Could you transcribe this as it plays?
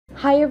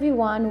Hi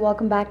everyone,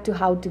 welcome back to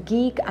How to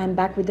Geek. I'm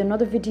back with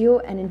another video,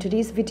 and in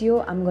today's video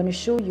I'm going to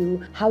show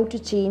you how to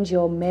change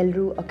your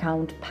Mail.ru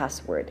account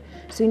password.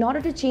 So in order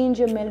to change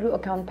your Mail.ru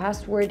account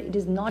password, it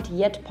is not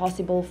yet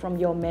possible from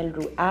your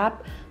Mail.ru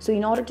app. So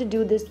in order to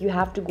do this, you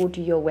have to go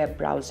to your web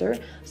browser.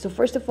 So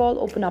first of all,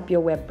 open up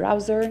your web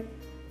browser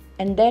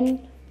and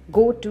then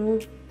go to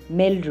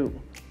Mail.ru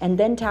and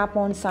then tap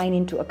on sign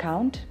into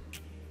account.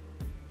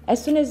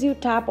 As soon as you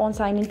tap on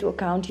sign into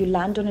account, you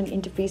land on an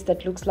interface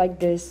that looks like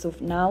this. So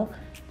now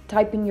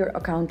type in your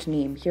account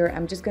name. Here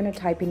I'm just going to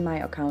type in my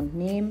account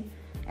name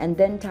and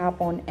then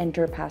tap on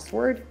enter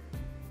password.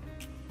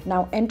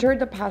 Now enter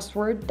the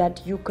password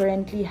that you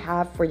currently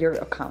have for your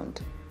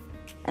account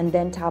and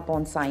then tap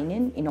on sign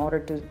in order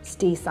to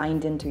stay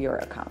signed into your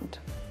account.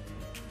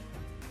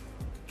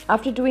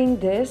 After doing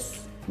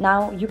this,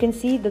 now you can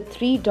see the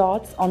three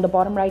dots on the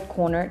bottom right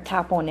corner.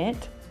 Tap on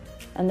it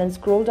and then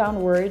scroll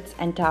downwards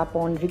and tap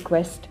on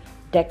request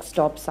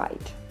desktop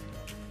site.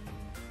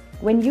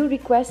 When you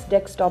request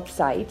desktop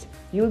site,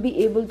 you'll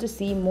be able to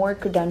see more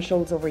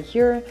credentials over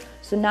here.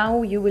 So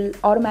now you will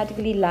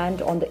automatically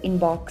land on the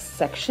inbox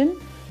section.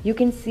 You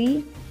can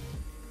see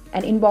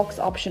an inbox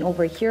option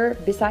over here.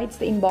 Besides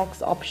the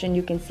inbox option,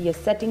 you can see a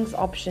settings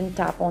option.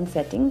 Tap on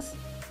settings.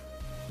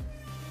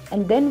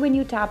 And then when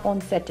you tap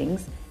on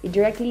settings, it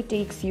directly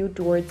takes you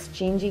towards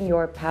changing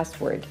your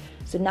password.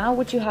 So now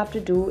what you have to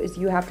do is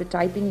you have to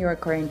type in your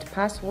current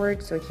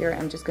password. So here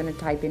I'm just going to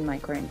type in my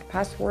current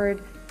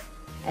password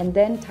and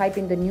then type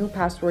in the new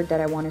password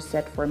that I want to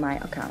set for my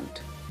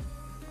account.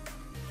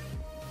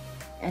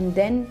 And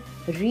then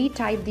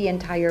retype the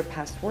entire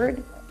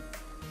password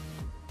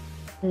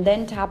and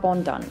then tap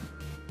on done.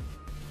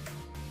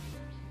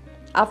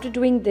 After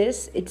doing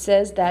this, it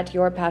says that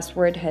your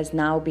password has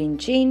now been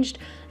changed.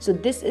 So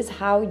this is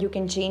how you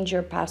can change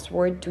your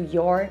password to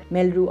your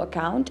Mail.ru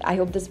account. I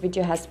hope this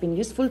video has been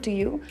useful to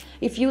you.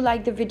 If you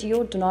like the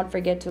video, do not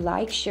forget to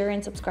like, share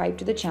and subscribe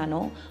to the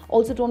channel.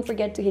 Also, don't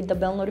forget to hit the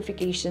bell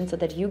notification so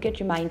that you get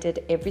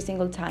reminded every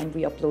single time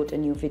we upload a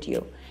new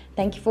video.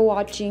 Thank you for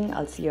watching.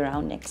 I'll see you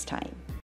around next time.